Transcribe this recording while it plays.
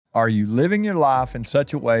Are you living your life in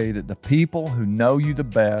such a way that the people who know you the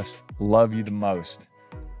best love you the most?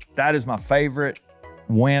 That is my favorite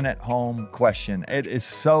win at home question. It is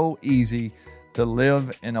so easy to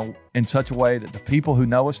live in such a way that the people who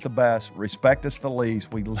know us the best respect us the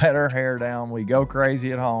least. We let our hair down. We go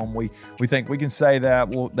crazy at home. We think we can say that.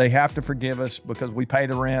 Well, they have to forgive us because we pay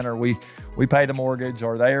the rent, or we pay the mortgage,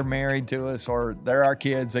 or they are married to us, or they're our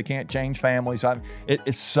kids. They can't change families.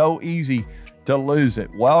 It's so easy to lose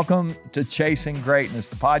it. Welcome to Chasing Greatness,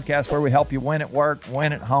 the podcast where we help you win at work,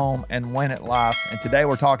 win at home, and win at life. And today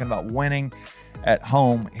we're talking about winning at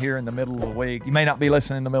home here in the middle of the week. You may not be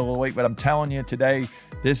listening in the middle of the week, but I'm telling you today,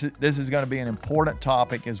 this is going to be an important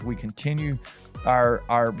topic as we continue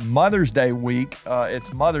our Mother's Day week.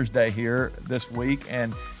 It's Mother's Day here this week,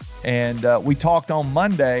 and we talked on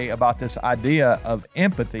Monday about this idea of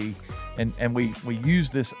empathy, and we use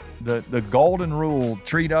this the golden rule: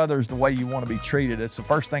 treat others the way you want to be treated. It's the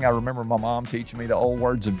first thing I remember my mom teaching me, the old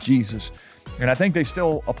words of Jesus. And I think they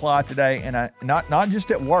still apply today. And not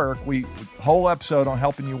just at work. We whole episode on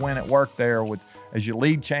helping you win at work there with as you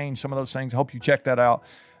lead change, some of those things. I hope you check that out.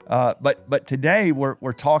 But today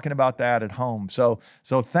we're talking about that at home. So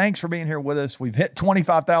thanks for being here with us. We've hit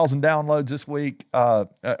 25,000 downloads this week,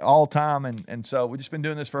 all time. And so we've just been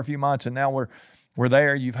doing this for a few months, and now we're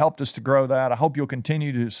there. You've helped us to grow that. I hope you'll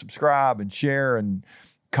continue to subscribe and share and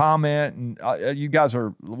comment, and you guys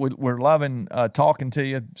we're loving talking to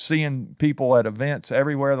you, seeing people at events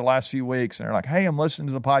everywhere the last few weeks, and they're like, hey, I'm listening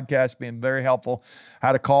to the podcast, being very helpful. I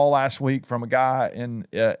had a call last week from a guy in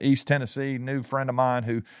East Tennessee, new friend of mine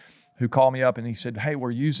who called me up, and he said, hey,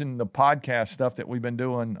 we're using the podcast stuff that we've been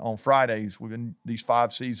doing on Fridays. We've been these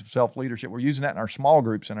 5 C's of self-leadership. We're using that in our small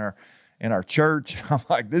groups in our church. I'm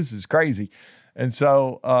like, this is crazy. And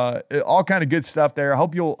so all kind of good stuff there. I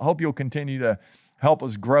hope you'll continue to help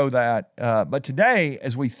us grow that. But today,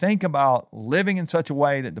 as we think about living in such a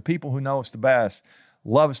way that the people who know us the best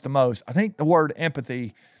love us the most, I think the word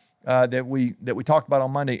empathy that we talked about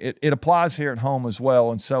on Monday, it applies here at home as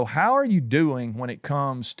well. And so how are you doing when it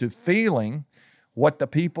comes to feeling what the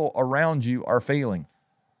people around you are feeling?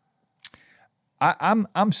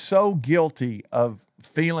 I'm so guilty of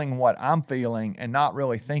feeling what I'm feeling and not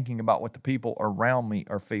really thinking about what the people around me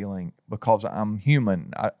are feeling because I'm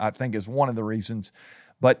human, I think is one of the reasons.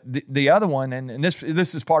 But the other one, and this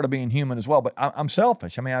is part of being human as well, but I'm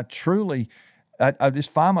selfish. I mean, I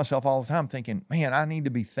just find myself all the time thinking, man, I need to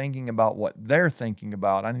be thinking about what they're thinking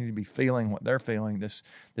about. I need to be feeling what they're feeling. This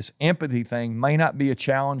empathy thing may not be a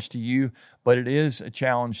challenge to you, but it is a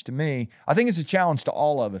challenge to me. I think it's a challenge to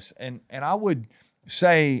all of us. And I would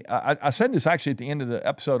say, I said this actually at the end of the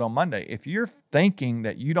episode on Monday, if you're thinking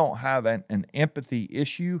that you don't have an empathy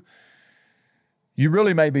issue, you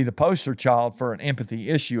really may be the poster child for an empathy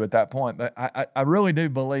issue at that point. But I really do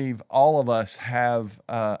believe all of us have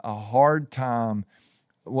a hard time.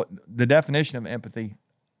 What the definition of empathy,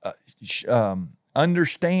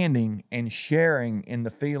 understanding and sharing in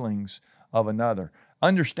the feelings of another.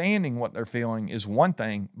 Understanding what they're feeling is one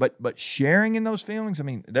thing, but sharing in those feelings, I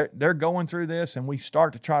mean, they're going through this, and we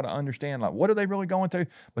start to try to understand, like, what are they really going through?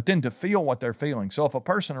 But then to feel what they're feeling. So if a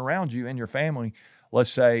person around you in your family, let's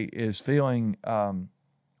say, is feeling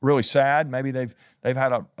really sad, maybe they've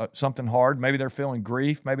had something hard, maybe they're feeling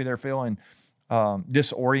grief, maybe they're feeling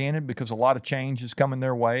disoriented because a lot of change is coming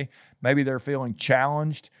their way, maybe they're feeling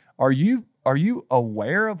challenged. Are you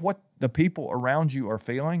aware of what the people around you are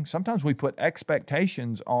feeling? Sometimes we put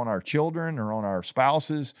expectations on our children or on our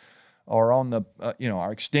spouses or on the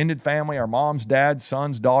our extended family, our moms, dads,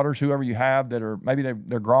 sons, daughters, whoever you have that are maybe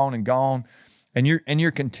they're grown and gone. And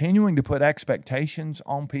you're continuing to put expectations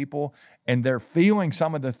on people, and they're feeling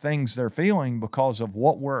some of the things they're feeling because of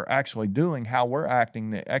what we're actually doing, how we're acting,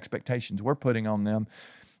 the expectations we're putting on them.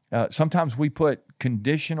 Sometimes we put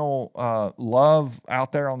conditional love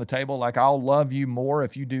out there on the table, like I'll love you more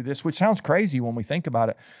if you do this, which sounds crazy when we think about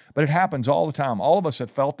it, but it happens all the time. All of us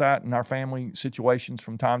have felt that in our family situations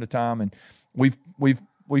from time to time, and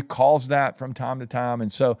we've caused that from time to time.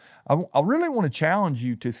 And so I really want to challenge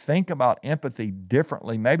you to think about empathy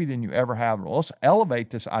differently, maybe than you ever have. Let's elevate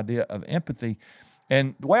this idea of empathy.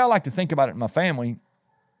 And the way I like to think about it in my family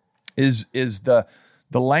is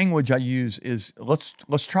the language I use is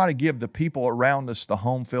let's try to give the people around us the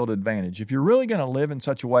home field advantage. If you're really going to live in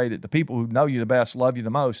such a way that the people who know you the best love you the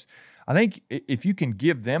most, I think if you can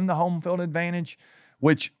give them the home field advantage,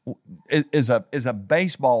 which is a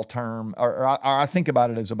baseball term, or I think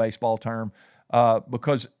about it as a baseball term,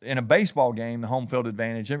 because in a baseball game, the home field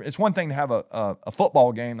advantage, it's one thing to have a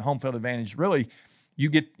football game, the home field advantage, really, you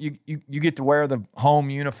get to wear the home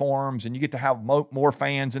uniforms and you get to have more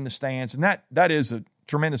fans in the stands. And that is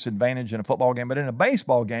tremendous advantage in a football game, but in a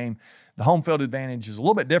baseball game, the home field advantage is a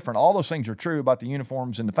little bit different. All those things are true about the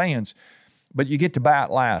uniforms and the fans, but you get to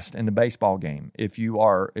bat last in the baseball game if you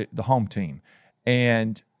are the home team.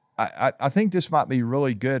 And I think this might be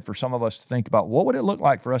really good for some of us to think about, what would it look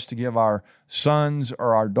like for us to give our sons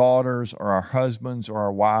or our daughters or our husbands or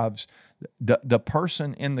our wives, the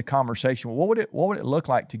person in the conversation, what would it look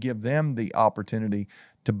like to give them the opportunity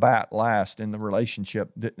to bat last in the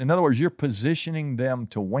relationship? In other words, you're positioning them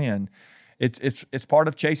to win. It's part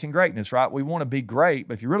of chasing greatness, right? We want to be great,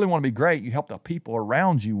 but if you really want to be great, you help the people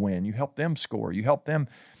around you win. You help them score. You help them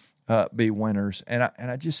be winners. And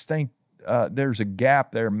I just think there's a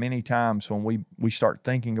gap there many times when we start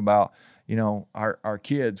thinking about, our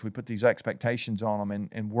kids. We put these expectations on them,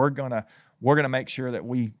 and we're gonna make sure that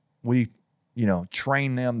we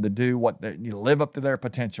train them to do live up to their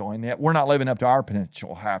potential, and yet we're not living up to our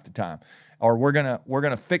potential half the time. Or we're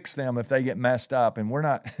gonna fix them if they get messed up, and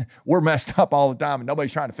we're messed up all the time, and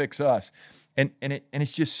nobody's trying to fix us. And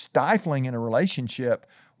it's just stifling in a relationship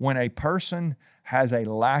when a person has a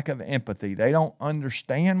lack of empathy. They don't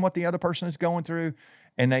understand what the other person is going through,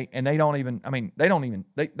 and they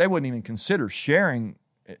wouldn't even consider sharing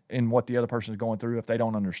in what the other person is going through if they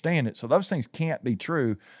don't understand it. So those things can't be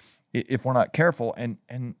true if we're not careful. And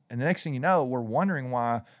the next thing you know, we're wondering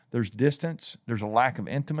why there's distance, there's a lack of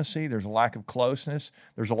intimacy, there's a lack of closeness,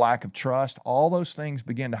 there's a lack of trust. All those things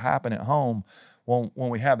begin to happen at home when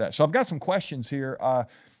we have that. So I've got some questions here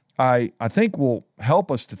I think will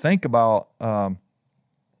help us to think about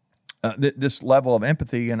this level of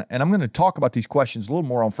empathy. And I'm going to talk about these questions a little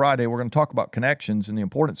more on Friday. We're going to talk about connections and the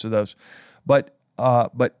importance of those. But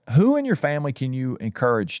who in your family can you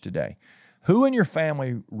encourage today? Who in your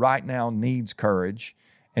family right now needs courage,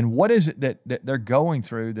 and what is it that they're going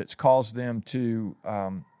through that's caused them to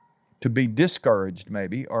be discouraged,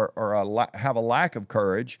 maybe, or have a lack of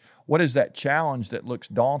courage? What is that challenge that looks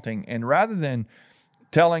daunting? And rather than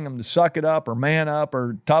telling them to suck it up or man up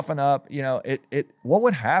or toughen up, what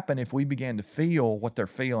would happen if we began to feel what they're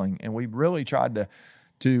feeling, and we really tried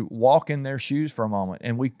to walk in their shoes for a moment,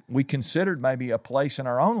 and we considered maybe a place in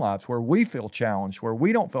our own lives where we feel challenged, where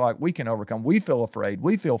we don't feel like we can overcome, we feel afraid,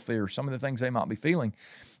 we feel fear, some of the things they might be feeling,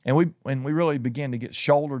 and we really begin to get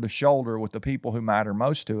shoulder to shoulder with the people who matter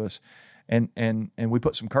most to us, and we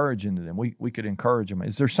put some courage into them. We could encourage them.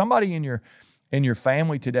 Is there somebody in your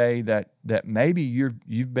family today that maybe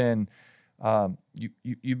you've been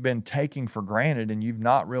taking for granted, and you've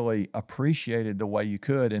not really appreciated the way you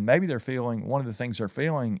could? And maybe one of the things they're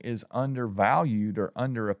feeling is undervalued or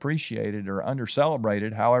underappreciated or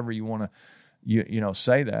undercelebrated, however you want to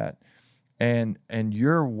say that. And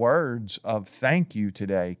your words of thank you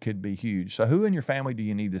today could be huge. So who in your family do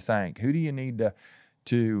you need to thank? Who do you need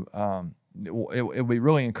to it would be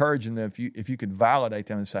really encouraging if you could validate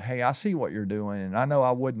them and say, hey, I see what you're doing, and I know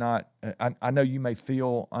I know you may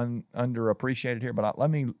feel underappreciated here, but let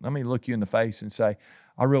me look you in the face and say,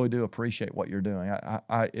 I really do appreciate what you're doing.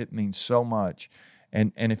 It means so much.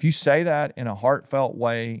 And if you say that in a heartfelt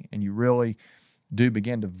way, and you really do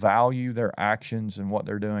begin to value their actions and what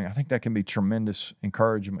they're doing, I think that can be tremendous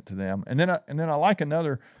encouragement to them. And then I like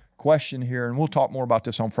another question here, and we'll talk more about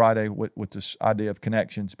this on Friday with this idea of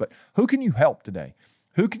connections. But who can you help today?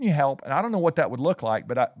 Who can you help? And I don't know what that would look like,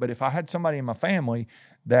 but if I had somebody in my family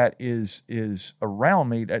that is around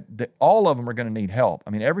me, that all of them are going to need help.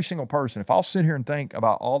 I mean, every single person. If I'll sit here and think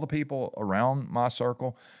about all the people around my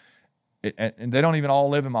circle, and they don't even all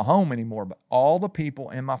live in my home anymore, but all the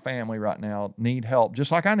people in my family right now need help,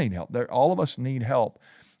 just like I need help. All of us need help.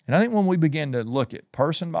 And I think when we begin to look at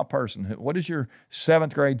person by person, what does your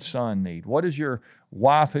 7th grade son need? What does your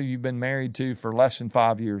wife who you've been married to for less than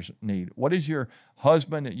 5 years need? What is your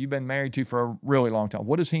husband that you've been married to for a really long time?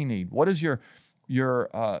 What does he need? What is your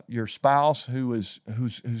spouse who's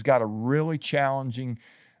got a really challenging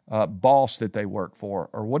boss that they work for?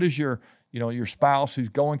 Or what is your spouse who's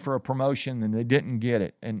going for a promotion and they didn't get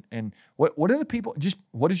it? And what are the people?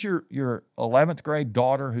 What is your 11th grade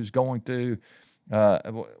daughter who's going through?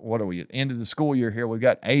 What are we at the end of the school year here? We've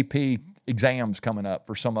got AP exams coming up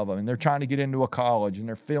for some of them, and they're trying to get into a college, and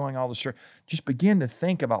they're feeling all the stress. Just begin to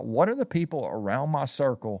think about, what are the people around my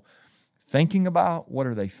circle thinking about? What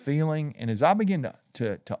are they feeling? And as I begin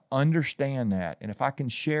to understand that, and if I can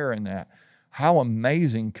share in that, how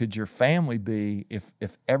amazing could your family be if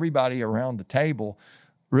everybody around the table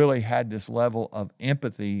really had this level of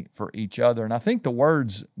empathy for each other? And I think the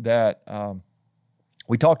words that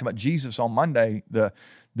we talked about Jesus on Monday, the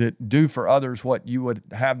do for others what you would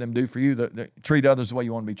have them do for you, the treat others the way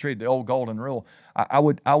you want to be treated, the old golden rule. I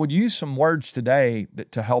would use some words today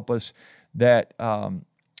to help us that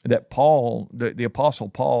that Paul, the Apostle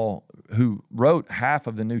Paul, who wrote half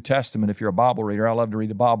of the New Testament, if you're a Bible reader, I love to read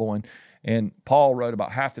the Bible, and Paul wrote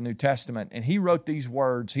about half the New Testament, and he wrote these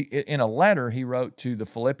words. In a letter he wrote to the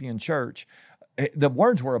Philippian church, the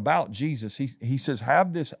words were about Jesus. He says,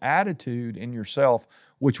 have this attitude in yourself,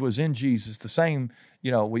 which was in Jesus. The same,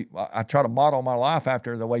 I try to model my life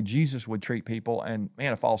after the way Jesus would treat people, and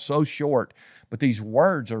man, it falls so short. But these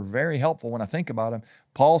words are very helpful when I think about them.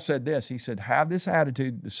 Paul said this, he said, have this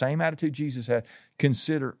attitude, the same attitude Jesus had,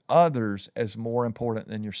 consider others as more important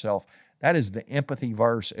than yourself. That is the empathy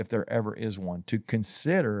verse, if there ever is one, to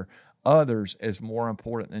consider others as more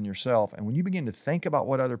important than yourself. And when you begin to think about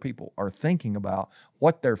what other people are thinking about,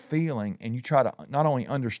 what they're feeling, and you try to not only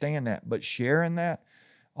understand that, but share in that,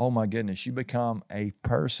 oh my goodness, you become a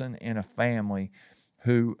person in a family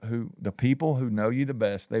who the people who know you the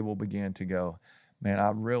best, they will begin to go, man,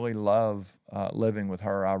 I really love living with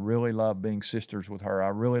her. I really love being sisters with her. I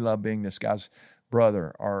really love being this guy's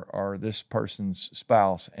brother or this person's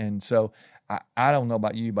spouse. And so I don't know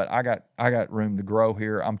about you, but I got room to grow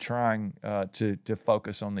here. I'm trying to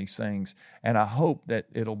focus on these things, and I hope that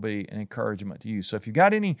it'll be an encouragement to you. So if you've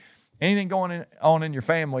got anything going on in your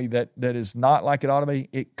family that is not like it ought to be,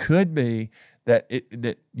 it could be that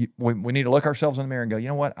we need to look ourselves in the mirror and go, you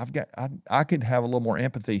know what, I could have a little more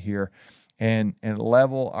empathy here, and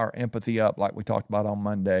level our empathy up like we talked about on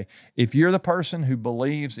Monday. If you're the person who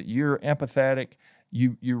believes that you're empathetic,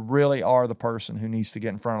 you really are the person who needs to get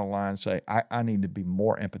in front of the line and say, I need to be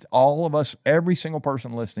more empathetic. All of us, every single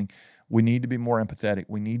person listening, we need to be more empathetic.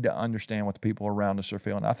 We need to understand what the people around us are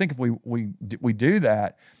feeling. I think if we do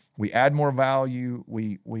that, we add more value.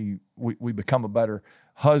 We become a better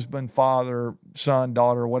husband, father, son,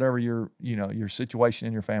 daughter, whatever your situation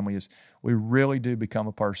in your family is. We really do become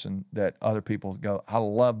a person that other people go, I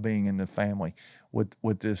love being in the family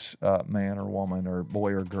with this man or woman or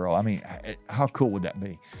boy or girl. I mean, how cool would that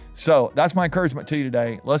be? So that's my encouragement to you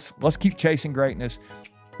today. Let's keep chasing greatness.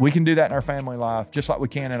 We can do that in our family life, just like we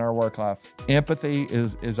can in our work life. Empathy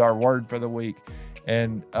is our word for the week.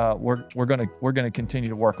 And we're gonna continue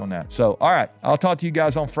to work on that. So, all right, I'll talk to you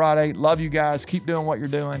guys on Friday. Love you guys. Keep doing what you're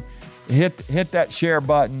doing. Hit that share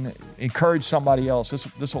button. Encourage somebody else.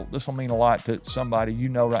 This will mean a lot to somebody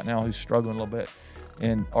right now who's struggling a little bit,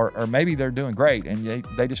 and or maybe they're doing great and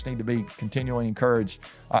they just need to be continually encouraged.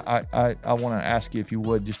 I want to ask you if you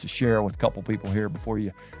would just to share with a couple people here before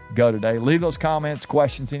you go today. Leave those comments,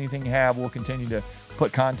 questions, anything you have. We'll continue to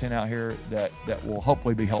put content out here that will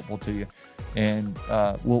hopefully be helpful to you. And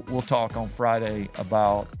we'll talk on Friday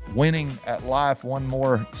about winning at life. One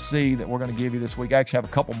more C that we're going to give you this week. I actually have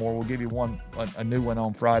a couple more. We'll give you a new one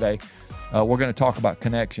on Friday. We're going to talk about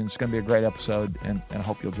connections. It's going to be a great episode, and I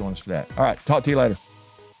hope you'll join us for that. All right, talk to you later.